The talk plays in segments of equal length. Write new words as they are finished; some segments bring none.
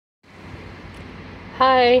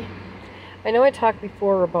Hi. I know I talked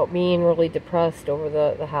before about being really depressed over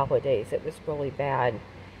the holidays. It was really bad.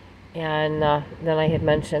 And then I had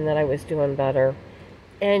mentioned that I was doing better.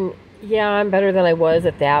 And yeah, I'm better than I was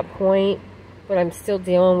at that point, but I'm still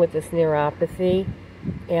dealing with this neuropathy.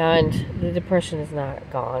 And the depression is not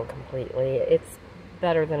gone completely. It's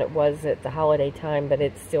better than it was at the holiday time, but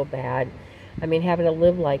it's still bad. I mean, having to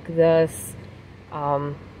live like this,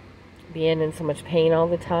 being in so much pain all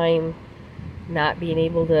the time, not being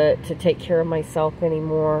able to take care of myself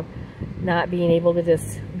anymore, not being able to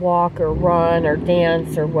just walk or run or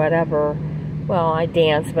dance or whatever. Well, I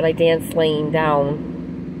dance, but I dance laying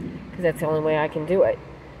down because that's the only way I can do it.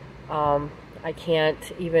 I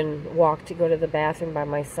can't even walk to go to the bathroom by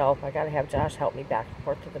myself. I got to have Josh help me back and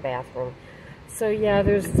forth to the bathroom. So yeah,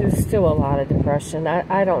 there's still a lot of depression.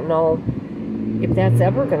 I don't know if that's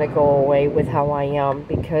ever going to go away with how I am,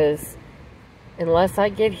 because unless I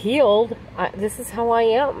get healed, this is how I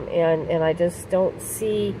am. And I just don't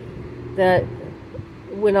see that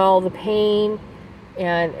when all the pain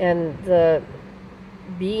and the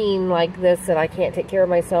being like this, that I can't take care of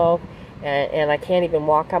myself and I can't even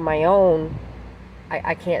walk on my own,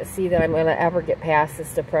 I can't see that I'm going to ever get past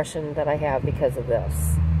this depression that I have because of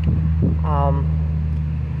this.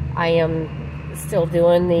 I am still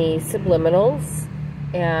doing the subliminals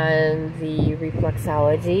and the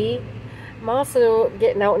reflexology. I'm also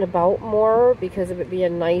getting out and about more because of it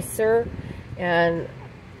being nicer, and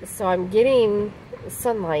so I'm getting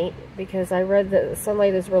sunlight because I read that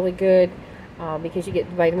sunlight is really good because you get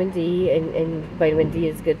vitamin D, and vitamin D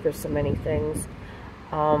is good for so many things.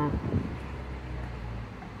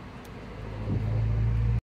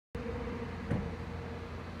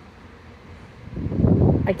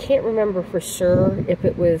 I can't remember for sure if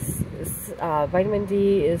it was vitamin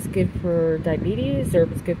D is good for diabetes, or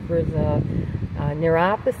if it's good for the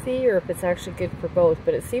neuropathy, or if it's actually good for both.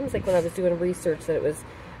 But it seems like when I was doing research that it was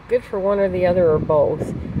good for one or the other or both.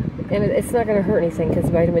 And it's not going to hurt anything because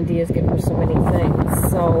vitamin D is good for so many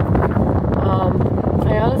things. So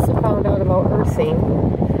I also found out about earthing,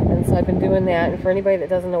 and so I've been doing that. And for anybody that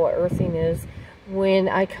doesn't know what earthing is, when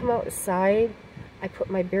I come outside, I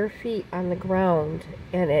put my bare feet on the ground,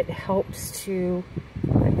 and it helps to,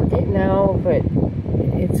 I forget now, but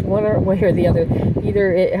it's one way or the other.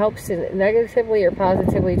 Either it helps to negatively or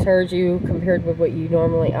positively charge you compared with what you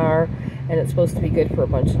normally are, and it's supposed to be good for a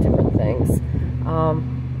bunch of different things.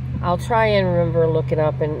 I'll try and remember, look it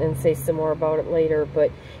up, and say some more about it later.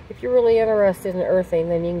 But if you're really interested in earthing,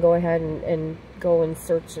 then you can go ahead and go and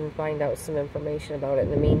search and find out some information about it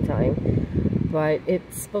in the meantime. But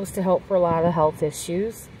it's supposed to help for a lot of health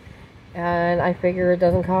issues, and I figure it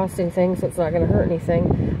doesn't cost anything, so it's not going to hurt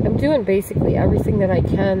anything. I'm doing basically everything that I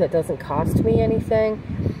can that doesn't cost me anything,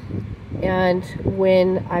 and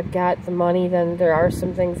when I've got the money, then there are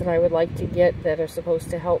some things that I would like to get that are supposed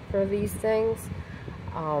to help for these things.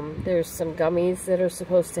 There's some gummies that are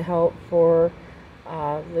supposed to help for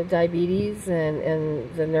the diabetes and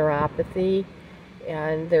the neuropathy,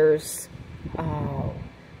 and there's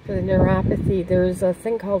for the neuropathy, there's a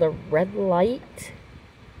thing called a red light,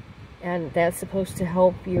 and that's supposed to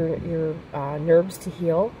help your nerves to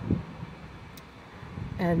heal.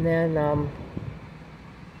 And then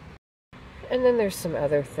there's some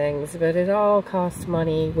other things, but it all costs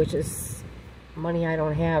money, which is money I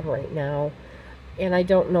don't have right now, and I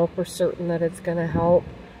don't know for certain that it's going to help.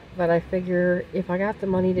 But I figure if I got the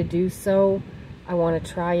money to do so, I want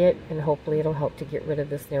to try it, and hopefully it'll help to get rid of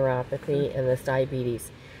this neuropathy and this diabetes.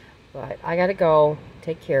 But I gotta go.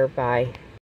 Take care. Bye.